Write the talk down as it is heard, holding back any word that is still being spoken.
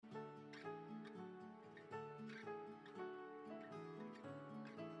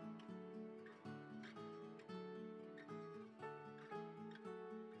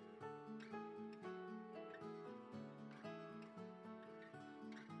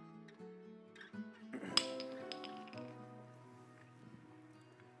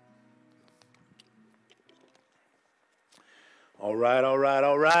All right, all right,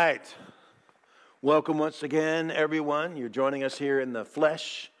 all right. Welcome once again, everyone. You're joining us here in the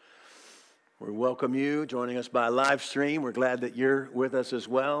flesh. We welcome you joining us by live stream. We're glad that you're with us as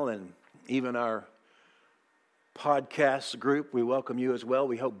well. And even our podcast group, we welcome you as well.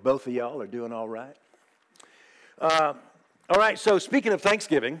 We hope both of y'all are doing all right. All right, so speaking of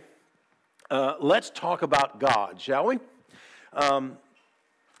Thanksgiving, let's talk about God, shall we?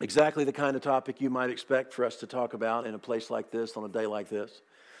 Exactly the kind of topic you might expect for us to talk about in a place like this, on a day like this.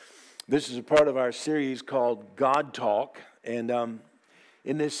 This is a part of our series called God Talk. And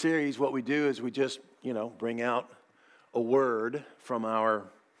in this series, what we do is we just, bring out a word from our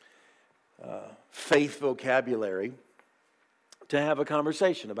faith vocabulary to have a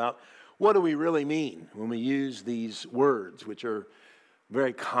conversation about what do we really mean when we use these words, which are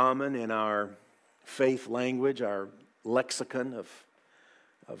very common in our faith language, our lexicon of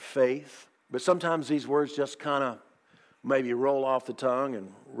faith. But sometimes these words just kind of maybe roll off the tongue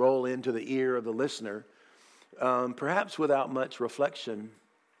and roll into the ear of the listener, perhaps without much reflection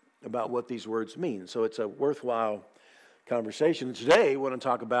about what these words mean. So it's a worthwhile conversation. Today, I want to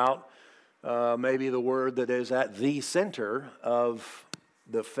talk about maybe the word that is at the center of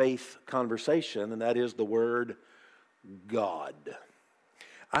the faith conversation, and that is the word God.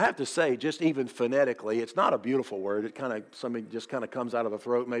 I have to say, just even phonetically, it's not a beautiful word. Something just kind of comes out of the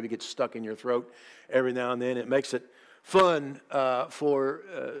throat, maybe gets stuck in your throat every now and then. It makes it fun for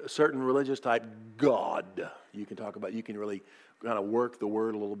a certain religious type. God, you can really kind of work the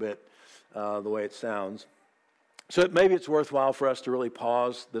word a little bit the way it sounds. So maybe it's worthwhile for us to really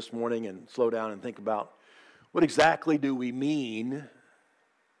pause this morning and slow down and think about what exactly do we mean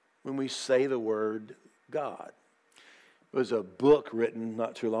when we say the word God. It was a book written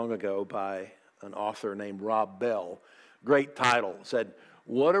not too long ago by an author named Rob Bell. Great title. It said,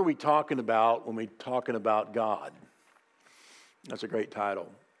 "What are we talking about when we're talking about God?" That's a great title.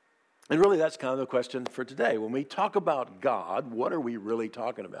 And really that's kind of the question for today. When we talk about God, what are we really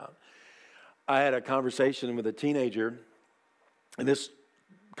talking about? I had a conversation with a teenager, and this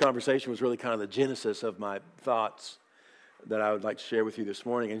conversation was really kind of the genesis of my thoughts that I would like to share with you this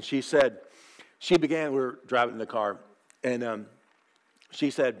morning. And we were driving in the car, and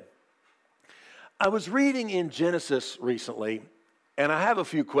she said, "I was reading in Genesis recently, and I have a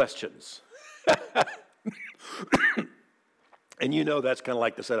few questions." And that's kind of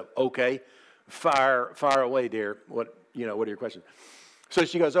like the setup. Okay, fire away, dear. What are your questions? So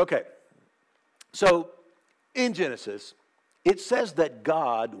she goes, okay. So in Genesis, it says that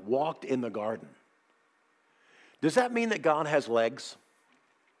God walked in the garden. Does that mean that God has legs?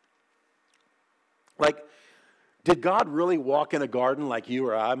 Like, did God really walk in a garden like you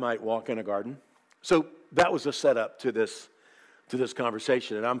or I might walk in a garden? So that was a setup to this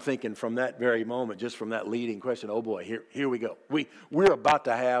conversation. And I'm thinking from that very moment, just from that leading question, oh boy, here we go. We're about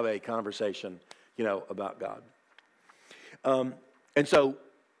to have a conversation, about God. And so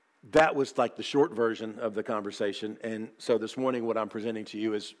that was like the short version of the conversation. And so this morning what I'm presenting to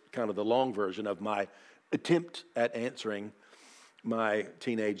you is kind of the long version of my attempt at answering my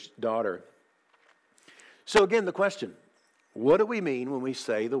teenage daughter. So again, the question, what do we mean when we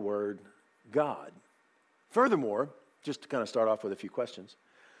say the word God? Furthermore, just to kind of start off with a few questions,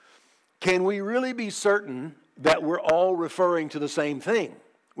 can we really be certain that we're all referring to the same thing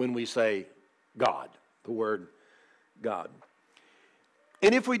when we say God, the word God?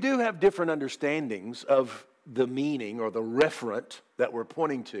 And if we do have different understandings of the meaning or the referent that we're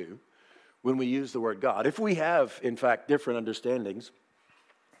pointing to when we use the word God, if we have, in fact, different understandings,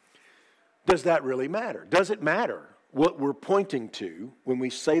 does that really matter? Does it matter what we're pointing to when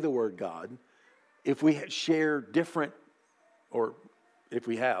we say the word God if we share different, or if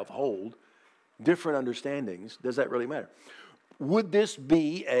we hold different understandings? Does that really matter? Would this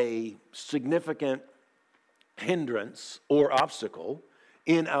be a significant hindrance or obstacle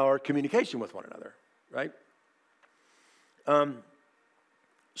in our communication with one another, right?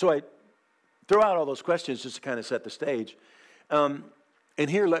 So I throw out all those questions just to kind of set the stage. And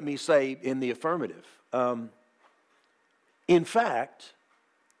here let me say in the affirmative. In fact,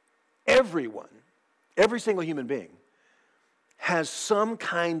 every single human being has some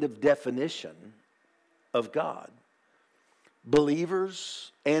kind of definition of God,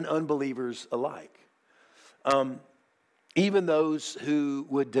 believers and unbelievers alike. Even those who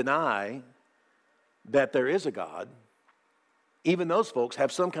would deny that there is a God, even those folks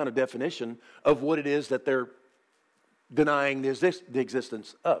have some kind of definition of what it is that they're denying the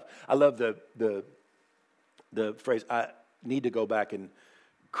existence of. I love the phrase, I need to go back and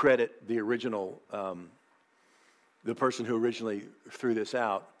credit the original, the person who originally threw this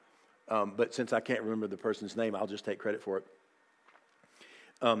out, but since I can't remember the person's name, I'll just take credit for it.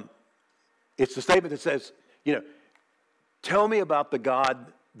 It's the statement that says, tell me about the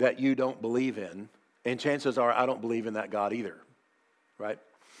God that you don't believe in, and chances are I don't believe in that God either, right?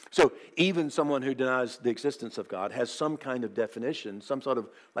 So even someone who denies the existence of God has some kind of definition, some sort of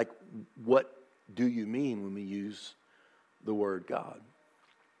like, what do you mean when we use the word God?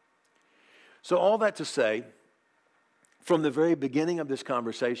 So all that to say, from the very beginning of this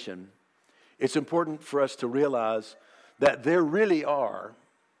conversation, it's important for us to realize that there really are,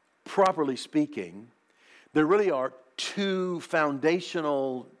 properly speaking, there really are two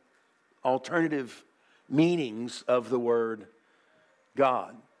foundational alternative meanings of the word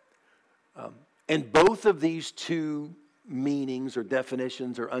God. And both of these two meanings or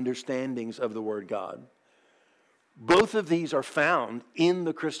definitions or understandings of the word God, both of these are found in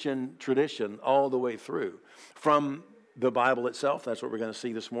the Christian tradition all the way through. From the Bible itself, that's what we're going to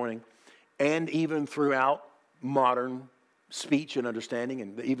see this morning, and even throughout modern speech and understanding,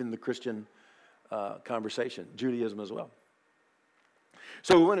 and even the Christian conversation, Judaism as well.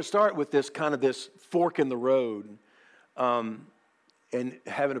 So we want to start with this kind of this fork in the road, and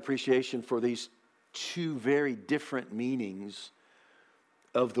have an appreciation for these two very different meanings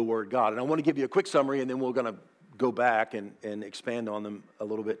of the word God. And I want to give you a quick summary, and then we're going to go back and expand on them a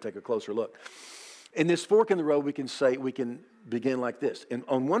little bit, take a closer look. In this fork in the road, we can begin like this. And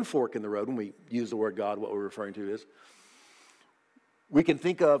on one fork in the road, when we use the word God, what we're referring to is, we can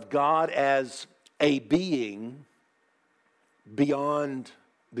think of God as a being beyond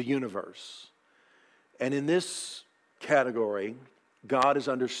the universe. And in this category, God is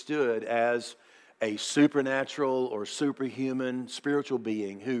understood as a supernatural or superhuman spiritual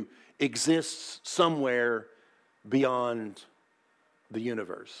being who exists somewhere beyond the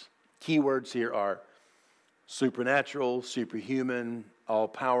universe. Key words here are supernatural, superhuman,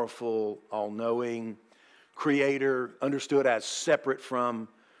 all-powerful, all-knowing, creator, understood as separate from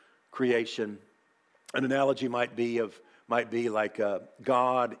creation. An analogy might be like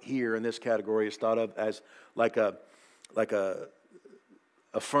God here in this category is thought of as the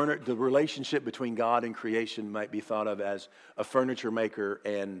relationship between God and creation might be thought of as a furniture maker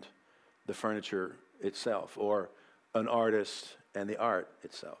and the furniture itself, or an artist and the art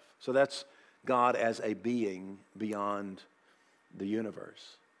itself. So that's God as a being beyond the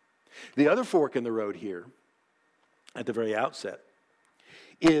universe. The other fork in the road here, at the very outset,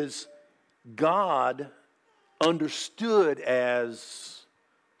 is God understood as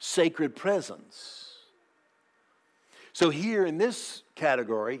sacred presence. So here in this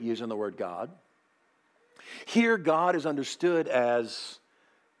category, using the word God, here God is understood as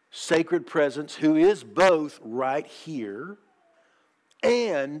sacred presence who is both right here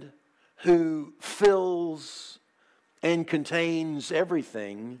and who fills and contains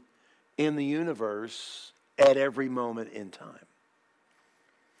everything in the universe at every moment in time.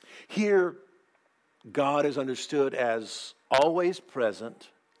 Here, God is understood as always present,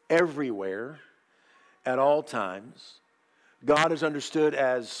 everywhere, at all times. God is understood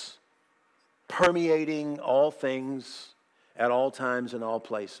as permeating all things at all times and all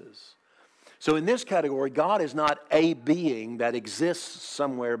places. So in this category, God is not a being that exists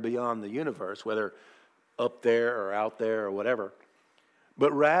somewhere beyond the universe, whether up there or out there or whatever,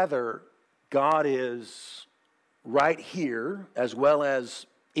 but rather God is right here as well as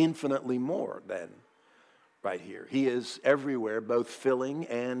infinitely more than right here. He is everywhere, both filling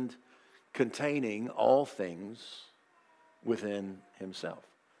and containing all things within himself.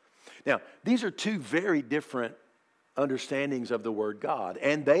 Now, these are two very different understandings of the word God,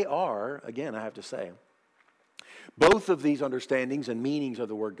 and they are, again, I have to say, both of these understandings and meanings of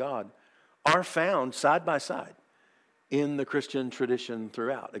the word God are found side by side in the Christian tradition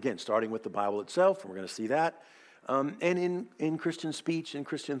throughout. Again, starting with the Bible itself, and we're going to see that, and in Christian speech and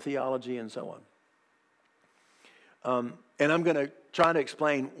Christian theology and so on. And I'm going to try to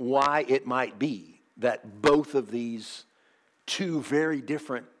explain why it might be that both of these two very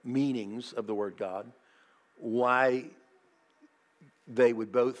different meanings of the word God, why they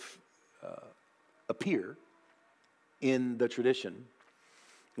would both appear in the tradition.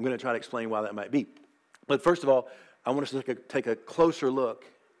 I'm going to try to explain why that might be. But first of all, I want us to take a closer look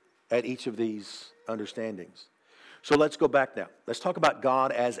at each of these understandings. So let's go back now. Let's talk about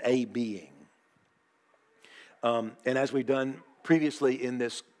God as a being. And as we've done previously in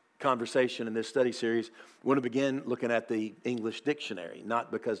this conversation, in this study series, we want to begin looking at the English dictionary,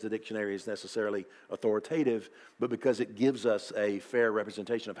 not because the dictionary is necessarily authoritative, but because it gives us a fair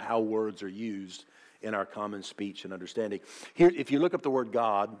representation of how words are used in our common speech and understanding. Here, if you look up the word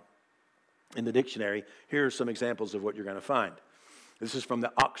God in the dictionary, here are some examples of what you're going to find. This is from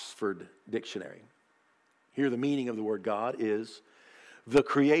the Oxford Dictionary. Here, the meaning of the word God is the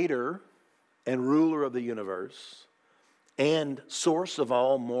creator and ruler of the universe and source of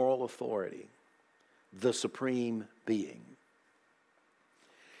all moral authority, the supreme being.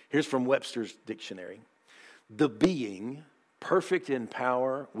 Here's from Webster's dictionary. The being, perfect in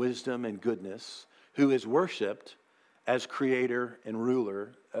power, wisdom, and goodness, who is worshipped as creator and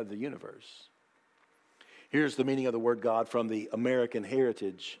ruler of the universe. Here's the meaning of the word God from the American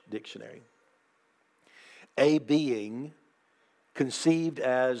Heritage Dictionary. A being conceived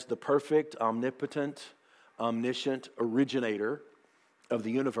as the perfect, omnipotent, omniscient originator of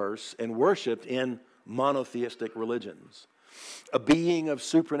the universe and worshipped in monotheistic religions. A being of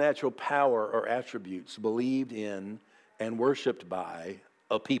supernatural power or attributes believed in and worshipped by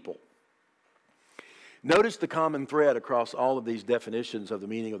a people. Notice the common thread across all of these definitions of the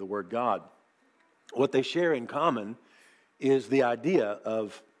meaning of the word God. What they share in common is the idea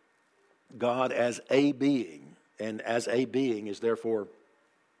of God as a being, and as a being is therefore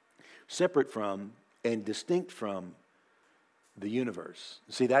separate from and distinct from the universe.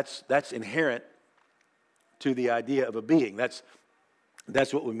 See, that's inherent to the idea of a being. That's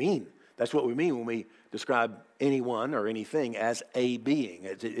what we mean. That's what we mean when we describe anyone or anything as a being.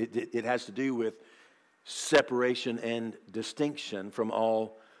 It has to do with separation and distinction from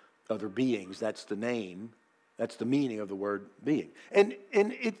all other beings. That's the name. That's the meaning of the word being. And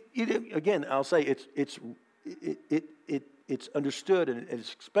it again, I'll say it's understood and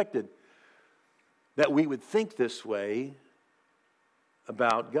it's expected that we would think this way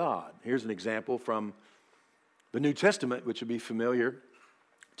about God. Here's an example from the New Testament, which would be familiar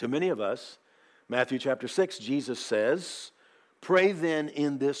to many of us. Matthew chapter 6, Jesus says, "Pray then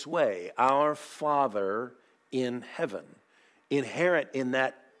in this way, our Father in heaven." Inherent in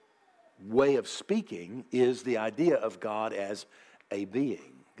that way of speaking is the idea of God as a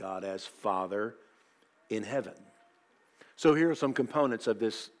being, God as Father in heaven. So here are some components of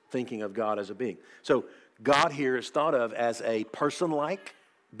this thinking of God as a being. So God here is thought of as a person-like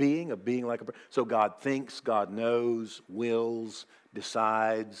being, a being like a person. So God thinks, God knows, wills,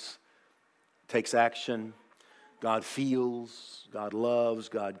 decides, takes action. God feels, God loves,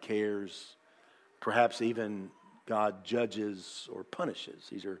 God cares. Perhaps even God judges or punishes.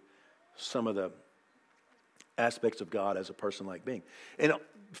 These are some of the aspects of God as a person-like being. And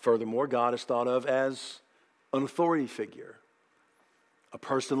furthermore, God is thought of as an authority figure, a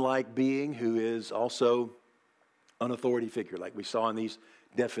person-like being who is also an authority figure, like we saw in these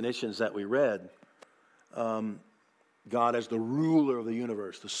definitions that we read. God as the ruler of the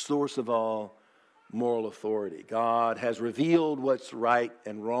universe, the source of all moral authority. God has revealed what's right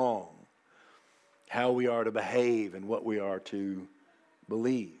and wrong, how we are to behave and what we are to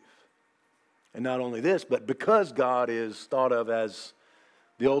believe. And not only this, but because God is thought of as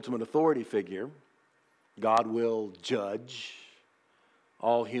the ultimate authority figure, God will judge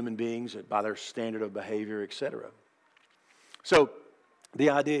all human beings by their standard of behavior, etc. So the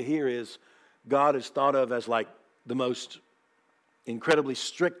idea here is God is thought of as like the most incredibly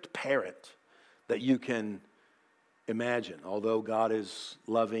strict parent that you can imagine. Although God is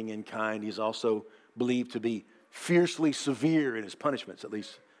loving and kind, he's also believed to be fiercely severe in his punishments. At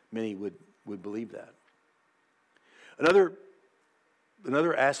least many would believe that.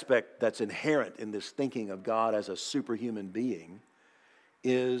 Another aspect that's inherent in this thinking of God as a superhuman being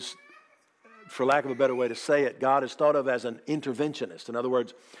is, for lack of a better way to say it, God is thought of as an interventionist. In other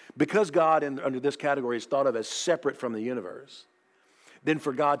words, because God under this category is thought of as separate from the universe, then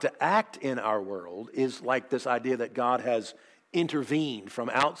for God to act in our world is like this idea that God has intervened from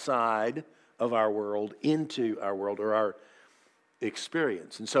outside of our world into our world or our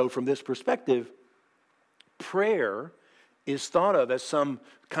experience. And so from this perspective, prayer is thought of as some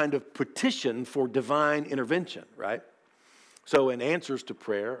kind of petition for divine intervention, right? So and answers to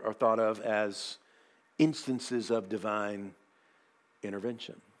prayer are thought of as instances of divine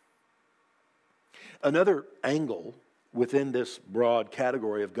intervention. Another angle within this broad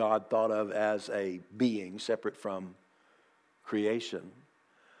category of God thought of as a being separate from creation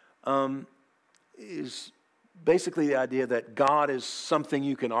is basically the idea that God is something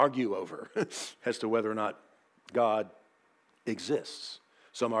you can argue over as to whether or not God exists.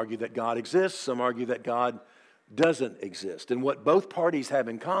 Some argue that God exists, some argue that God doesn't exist. And what both parties have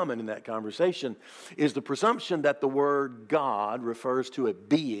in common in that conversation is the presumption that the word God refers to a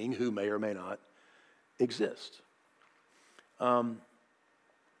being who may or may not exist. And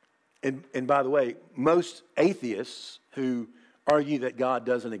by the way, most atheists who argue that God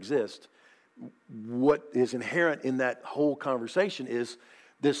doesn't exist, what is inherent in that whole conversation is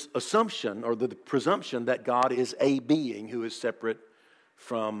this assumption or the presumption that God is a being who is separate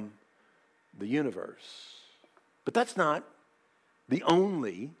from the universe. But that's not the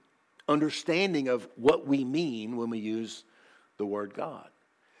only understanding of what we mean when we use the word God.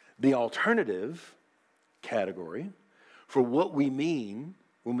 The alternative category for what we mean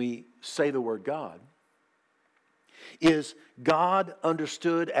when we say the word God is God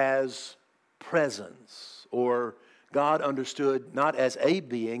understood as presence, or God understood not as a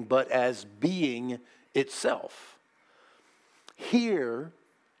being, but as being itself. Here,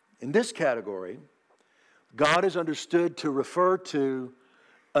 in this category, God is understood to refer to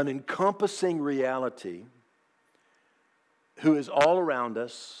an encompassing reality who is all around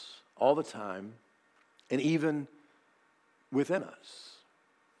us, all the time, and even within us.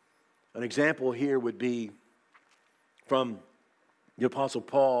 An example here would be from the Apostle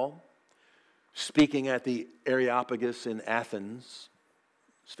Paul speaking at the Areopagus in Athens.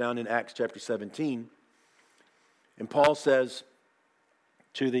 It's found in Acts chapter 17. And Paul says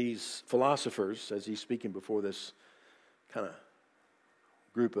to these philosophers, as he's speaking before this kind of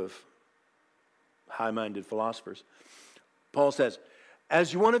group of high-minded philosophers, Paul says,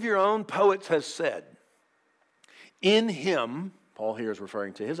 as one of your own poets has said, in him, Paul here is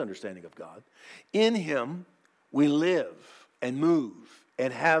referring to his understanding of God, in him we live and move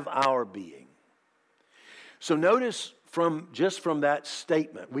and have our being. So notice from that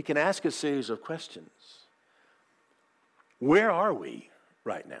statement, we can ask a series of questions. Where are we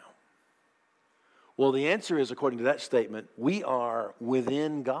right now? Well, the answer is, according to that statement, we are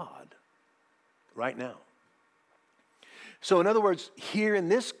within God right now. So in other words, here in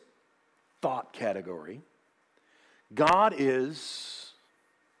this thought category, God is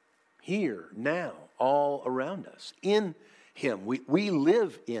here, now, all around us, in him. We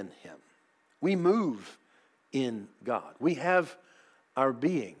live in him. We move in God. We have our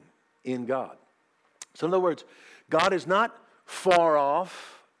being in God. So in other words, God is not far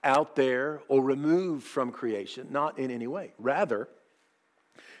off, out there, or removed from creation, not in any way. Rather,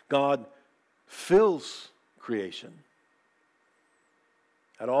 God fills creation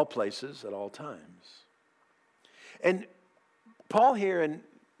at all places, at all times. And Paul here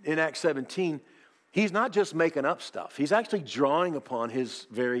in Acts 17, he's not just making up stuff. He's actually drawing upon his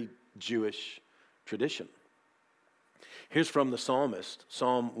very Jewish tradition. Here's from the psalmist,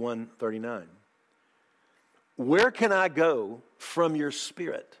 Psalm 139. Where can I go from your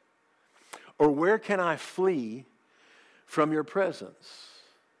spirit? Or where can I flee from your presence?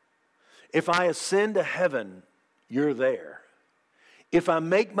 If I ascend to heaven, you're there. If I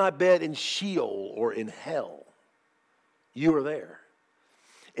make my bed in Sheol or in hell, you are there.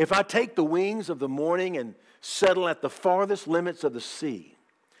 If I take the wings of the morning and settle at the farthest limits of the sea,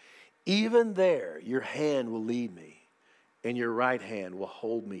 even there your hand will lead me, and your right hand will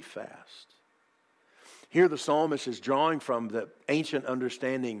hold me fast. Here the psalmist is drawing from the ancient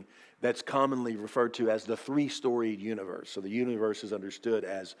understanding that's commonly referred to as the three-storied universe. So the universe is understood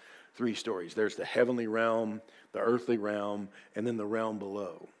as three stories. There's the heavenly realm, the earthly realm, and then the realm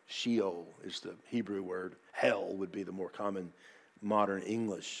below. Sheol is the Hebrew word. Hell would be the more common modern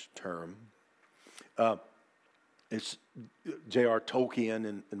English term. It's J.R. Tolkien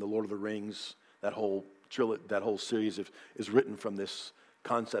in The Lord of the Rings. That whole series is written from this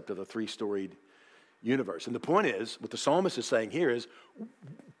concept of a three-storied universe. And the point is, what the psalmist is saying here is,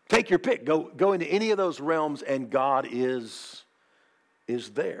 take your pick. Go into any of those realms, and God is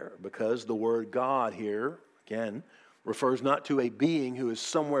there. Because the word God here, again, refers not to a being who is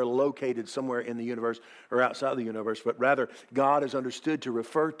somewhere located somewhere in the universe or outside the universe, but rather God is understood to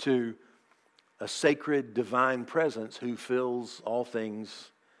refer to a sacred divine presence who fills all things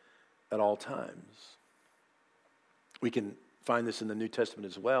at all times. We can find this in the New Testament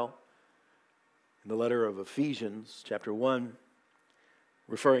as well. In the letter of Ephesians, chapter 1,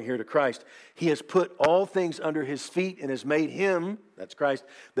 referring here to Christ, he has put all things under his feet and has made him, that's Christ,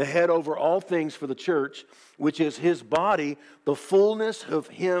 the head over all things for the church, which is his body, the fullness of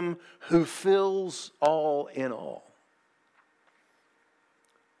him who fills all in all.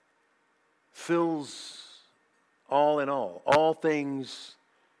 Fills all in all things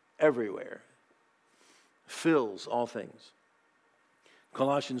everywhere. Fills all things.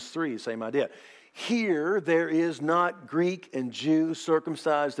 Colossians 3, same idea. Here there is not Greek and Jew,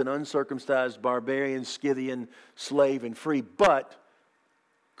 circumcised and uncircumcised, barbarian, Scythian, slave and free, but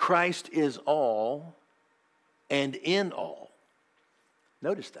Christ is all and in all.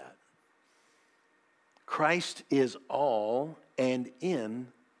 Notice that. Christ is all and in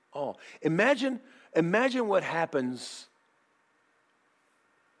all. Imagine what happens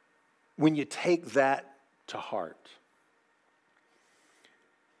when you take that to heart.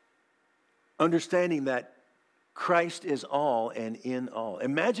 Understanding that Christ is all and in all.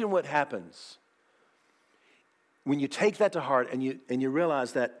 Imagine what happens when you take that to heart and you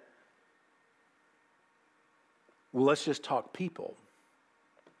realize that, well, let's just talk people.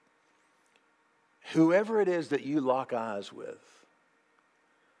 Whoever it is that you lock eyes with,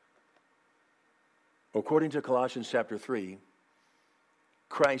 according to Colossians chapter 3,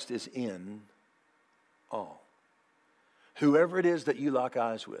 Christ is in all. Whoever it is that you lock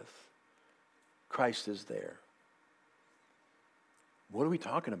eyes with, Christ is there. What are we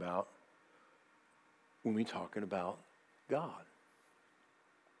talking about when we're talking about God?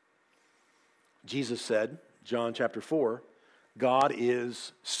 Jesus said, John chapter 4, God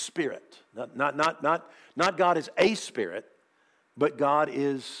is spirit. Not God is a spirit, but God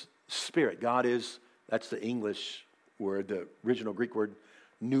is spirit. God is, that's the English word, the original Greek word,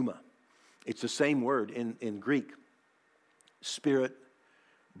 pneuma. It's the same word in Greek. Spirit,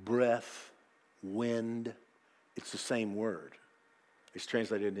 breath, wind, it's the same word. It's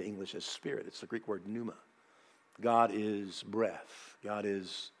translated into English as spirit. It's the Greek word pneuma. God is breath. God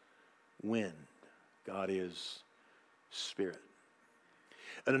is wind. God is spirit.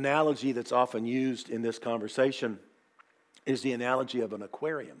 An analogy that's often used in this conversation is the analogy of an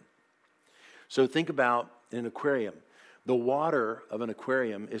aquarium. So think about an aquarium. The water of an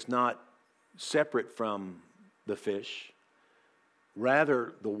aquarium is not separate from the fish.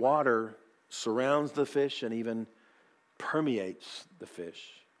 Rather, the water surrounds the fish and even permeates the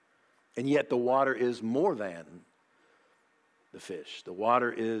fish. And yet the water is more than the fish. The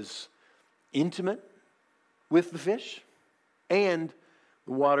water is intimate with the fish, and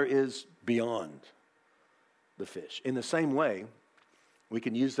the water is beyond the fish. In the same way, we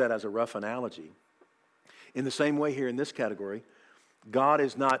can use that as a rough analogy. In the same way here in this category, God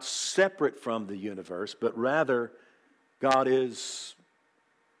is not separate from the universe, but rather God is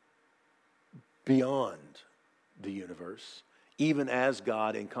beyond the universe, even as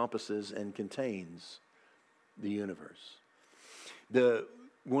God encompasses and contains the universe.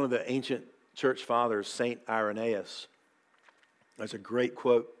 One of the ancient church fathers, Saint Irenaeus, has a great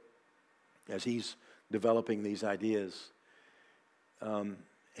quote as he's developing these ideas. And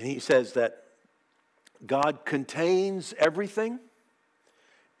he says that God contains everything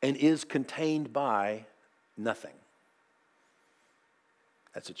and is contained by nothing.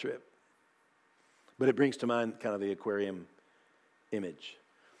 That's a trip. But it brings to mind kind of the aquarium image.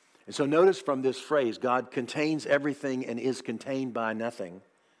 And so notice from this phrase, God contains everything and is contained by nothing.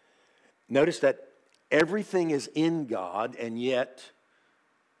 Notice that everything is in God, and yet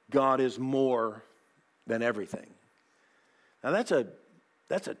God is more than everything. Now that's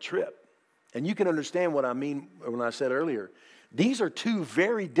a trip. And you can understand what I mean when I said earlier. These are two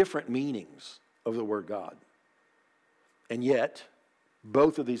very different meanings of the word God. And yet,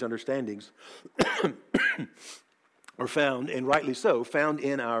 both of these understandings are found, and rightly so, found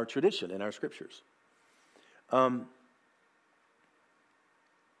in our tradition, in our scriptures. And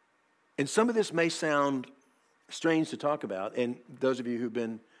some of this may sound strange to talk about, and those of you who've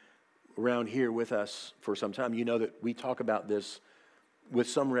been around here with us for some time, you know that we talk about this with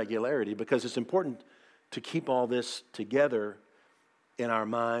some regularity because it's important to keep all this together in our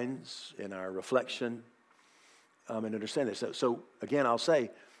minds, in our reflection, and understand this. So again, I'll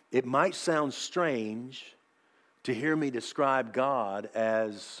say, it might sound strange to hear me describe God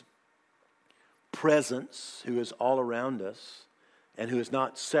as presence, who is all around us, and who is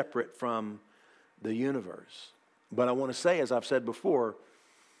not separate from the universe. But I want to say, as I've said before,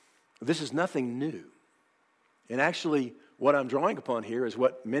 this is nothing new. And actually, what I'm drawing upon here is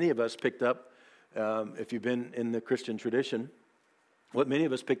what many of us picked up, if you've been in the Christian tradition, what many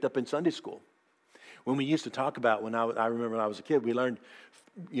of us picked up in Sunday school. When we used to talk about, I remember when I was a kid, we learned,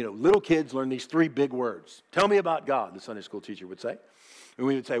 little kids learn these three big words. Tell me about God, the Sunday school teacher would say. And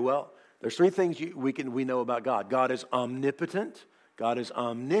we would say, well, there's three things we know about God. God is omnipotent, God is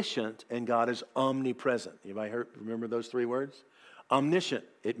omniscient, and God is omnipresent. Anybody remember those three words? Omniscient,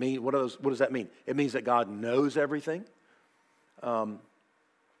 what does that mean? It means that God knows everything.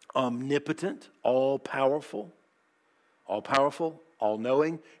 Omnipotent, all-powerful,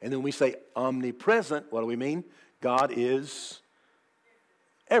 all-knowing. And then we say omnipresent, what do we mean? God is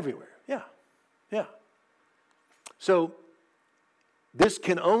everywhere. Yeah. So this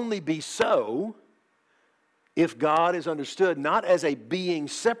can only be so if God is understood not as a being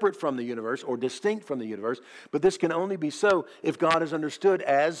separate from the universe or distinct from the universe, but this can only be so if God is understood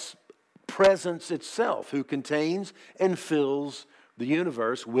as presence itself, who contains and fills the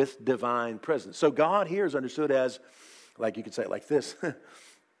universe with divine presence. So God here is understood as, like you could say it like this,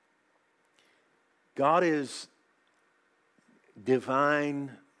 God is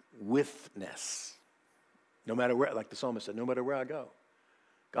divine withness. No matter where, like the psalmist said, no matter where I go,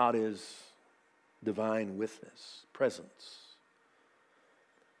 God is divine witness, presence.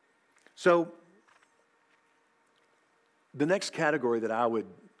 So, the next category that I would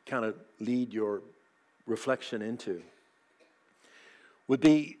kind of lead your reflection into would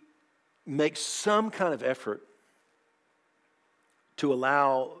be make some kind of effort to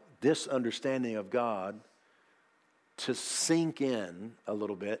allow this understanding of God to sink in a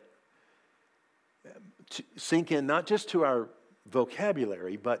little bit, to sink in not just to our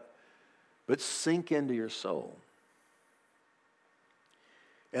vocabulary, but sink into your soul.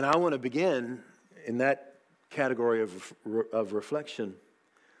 And I want to begin in that category of reflection.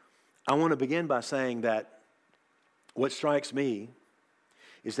 I want to begin by saying that what strikes me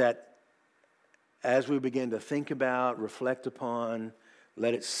is that as we begin to think about, reflect upon,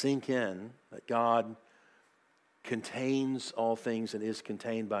 let it sink in, that God contains all things and is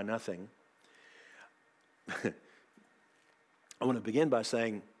contained by nothing, I want to begin by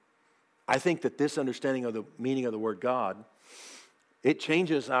saying, I think that this understanding of the meaning of the word God, it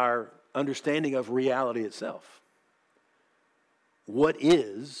changes our understanding of reality itself. What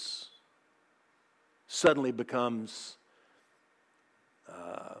is suddenly becomes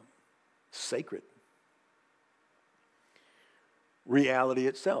sacred. Reality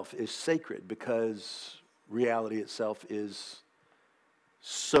itself is sacred because reality itself is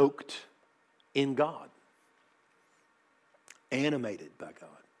soaked in God, animated by God,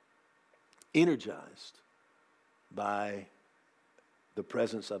 energized by the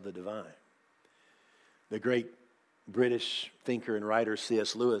presence of the divine. The great British thinker and writer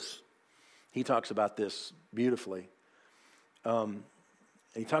C.S. Lewis, he talks about this beautifully.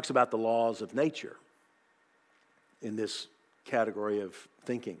 He talks about the laws of nature in this category of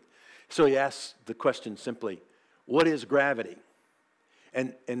thinking. So he asks the question simply, what is gravity?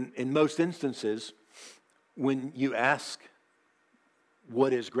 And in most instances, when you ask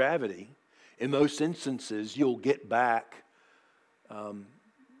what is gravity, in most instances you'll get back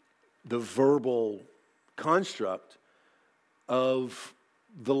the verbal construct of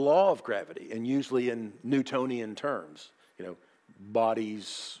the law of gravity, and usually in Newtonian terms.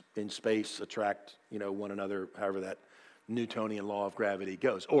 Bodies in space attract, one another, however that Newtonian law of gravity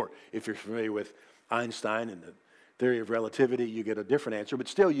goes. Or if you're familiar with Einstein and the theory of relativity, you get a different answer, but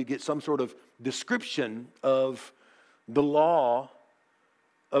still you get some sort of description of the law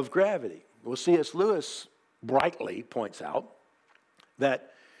of gravity. Well, C.S. Lewis brightly points out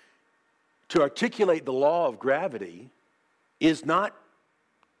that to articulate the law of gravity is not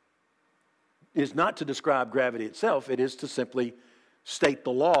to describe gravity itself, it is to simply state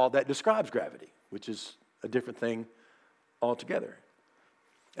the law that describes gravity, which is a different thing altogether.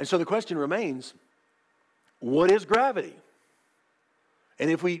 And so the question remains, what is gravity? And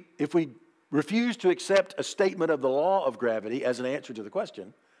if we refuse to accept a statement of the law of gravity as an answer to the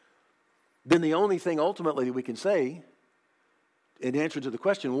question, then the only thing ultimately we can say in answer to the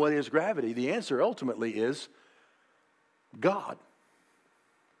question, what is gravity? The answer ultimately is God.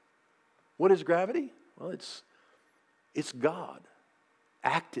 What is gravity? Well, it's God,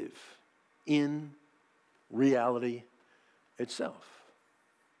 active in reality itself.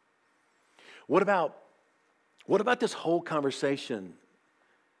 What about this whole conversation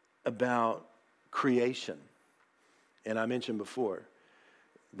about creation? And I mentioned before,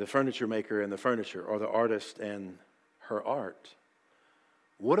 the furniture maker and the furniture, or the artist and her art.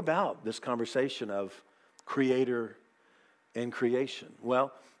 What about this conversation of creator and creation?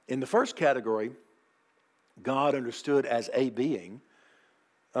 Well, in the first category, God understood as a being,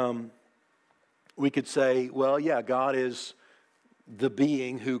 we could say, well, yeah, God is the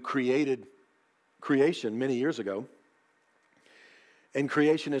being who created creation many years ago, and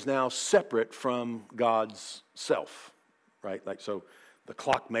creation is now separate from God's self, right? Like, so the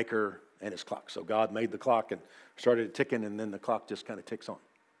clockmaker and his clock. So God made the clock and started it ticking, and then the clock just kind of ticks on.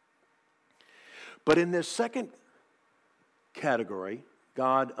 But in this second category,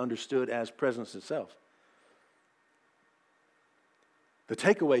 God understood as presence itself. The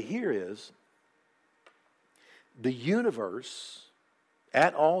takeaway here is the universe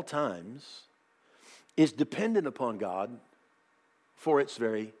at all times is dependent upon God for its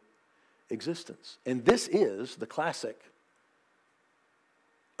very existence. And this is the classic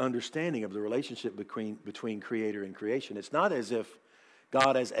understanding of the relationship between creator and creation. It's not as if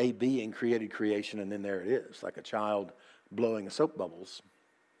God as a being created creation and then there it is, like a child blowing soap bubbles,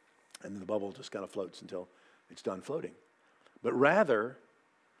 and then the bubble just kind of floats until it's done floating. But rather,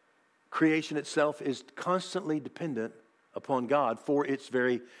 creation itself is constantly dependent upon God for its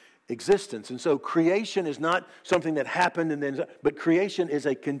very existence. And so creation is not something that happened and then, but creation is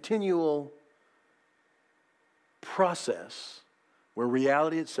a continual process where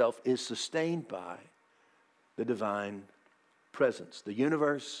reality itself is sustained by the divine presence, the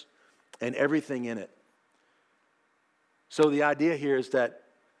universe and everything in it. So the idea here is that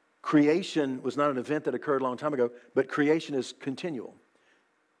creation was not an event that occurred a long time ago, but creation is continual.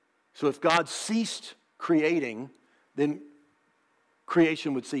 So if God ceased creating, then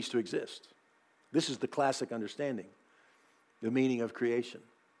creation would cease to exist. This is the classic understanding, the meaning of creation.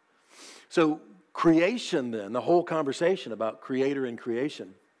 So creation then, the whole conversation about creator and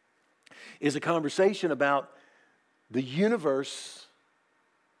creation, is a conversation about the universe,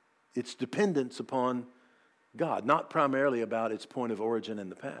 its dependence upon God, not primarily about its point of origin in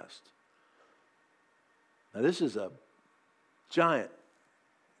the past. Now this is a giant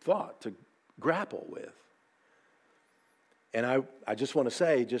thought to grapple with. And I just want to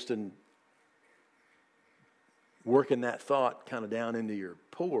say, just in working that thought kind of down into your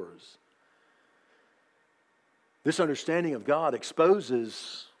pores, this understanding of God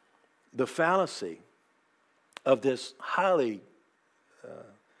exposes the fallacy of this highly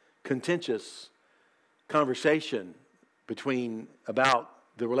contentious conversation about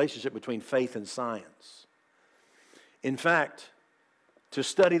the relationship between faith and science. In fact, to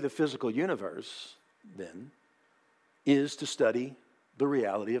study the physical universe, then, is to study the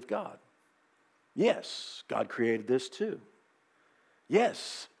reality of God. Yes, God created this too.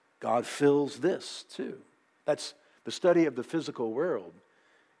 Yes, God fills this too. That's the study of the physical world,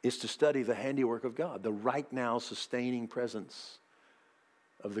 is to study the handiwork of God, the right now sustaining presence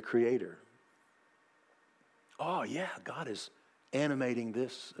of the Creator. Oh yeah, God is animating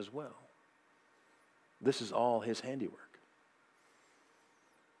this as well. This is all His handiwork.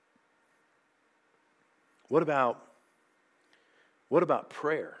 What about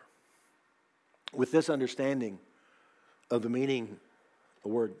prayer? With this understanding of the meaning of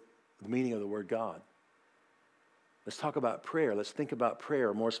the word God, let's talk about prayer. Let's think about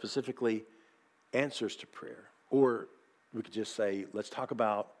prayer, more specifically, answers to prayer. Or we could just say, let's talk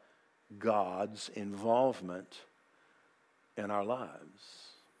about God's involvement in our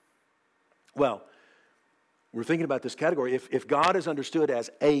lives. Well, we're thinking about this category. If God is understood as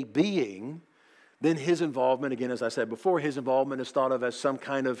a being, then His involvement, again, as I said before, His involvement is thought of as some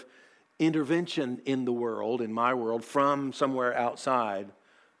kind of intervention in the world, in my world, from somewhere outside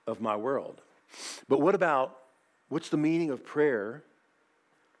of my world. But what's the meaning of prayer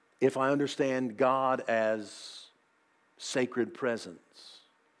if I understand God as sacred presence?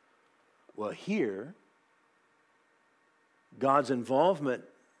 Well, here, God's involvement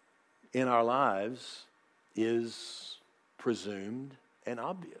in our lives is presumed and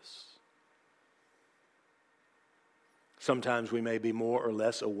obvious. Sometimes we may be more or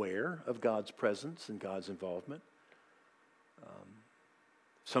less aware of God's presence and God's involvement.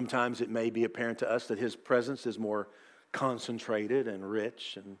 Sometimes it may be apparent to us that His presence is more concentrated and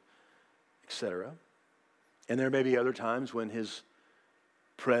rich, and etc. And there may be other times when His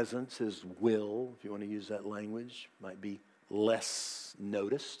presence, His will, if you want to use that language, might be less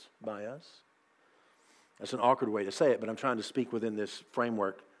noticed by us. That's an awkward way to say it, but I'm trying to speak within this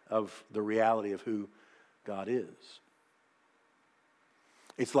framework of the reality of who God is.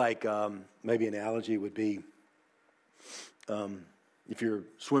 It's like, maybe an analogy would be, if you're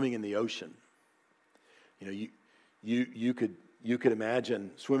swimming in the ocean, you could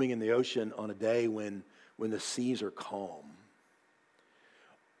imagine swimming in the ocean on a day when the seas are calm,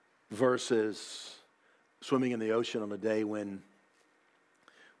 versus swimming in the ocean on a day when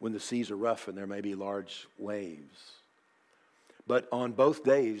the seas are rough and there may be large waves. But on both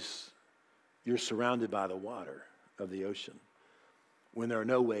days, you're surrounded by the water of the ocean. When there are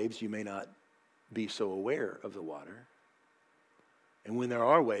no waves, you may not be so aware of the water. And when there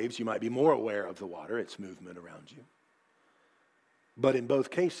are waves, you might be more aware of the water, its movement around you. But in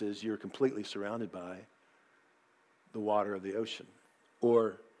both cases, you're completely surrounded by the water of the ocean.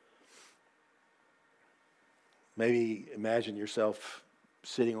 Or maybe imagine yourself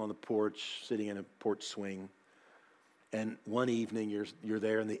sitting on the porch, sitting in a porch swing, and one evening you're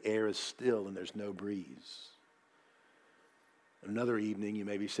there and the air is still and there's no breeze. Another evening you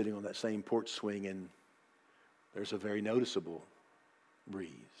may be sitting on that same porch swing and there's a very noticeable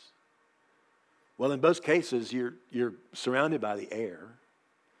breeze. Well, in both cases you're surrounded by the air,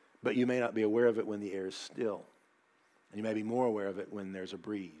 but you may not be aware of it when the air is still. And you may be more aware of it when there's a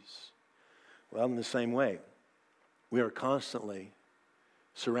breeze. Well, in the same way, we are constantly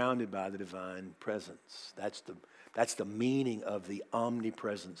surrounded by the divine presence. That's the meaning of the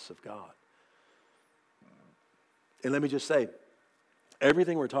omnipresence of God. And let me just say,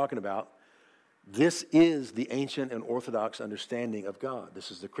 everything we're talking about This is the ancient and orthodox understanding of God.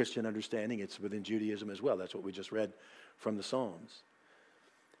 This is the Christian understanding. It's within Judaism as well. That's what we just read from the Psalms.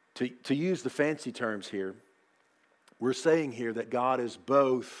 To use the fancy terms here, we're saying here that God is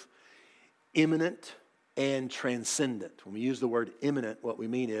both immanent and transcendent. When we use the word immanent, what we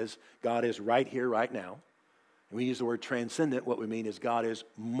mean is God is right here, right now. And we use the word transcendent, what we mean is God is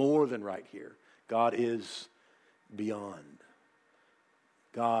more than right here. God is beyond.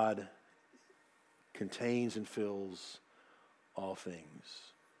 God contains and fills all things.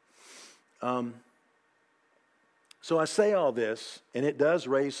 So I say all this, and it does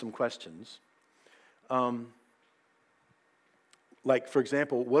raise some questions. Like, for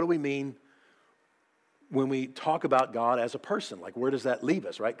example, what do we mean when we talk about God as a person? Like, where does that leave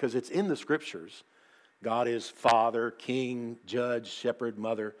us, right? Because it's in the Scriptures. God is Father, King, Judge, Shepherd,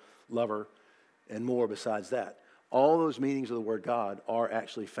 Mother, Lover, and more besides that. All those meanings of the word God are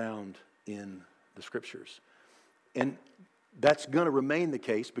actually found in the Scriptures. And that's going to remain the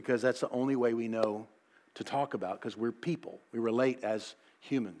case because that's the only way we know to talk about, because we're people. We relate as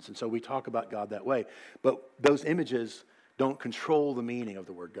humans, and so we talk about God that way. But those images don't control the meaning of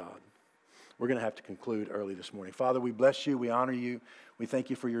the word God. We're going to have to conclude early this morning. Father, we bless you. We honor you. We thank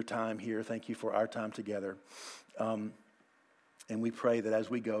you for your time here. Thank you for our time together. And we pray that as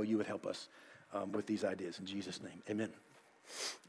we go, you would help us with these ideas. In Jesus' name, amen.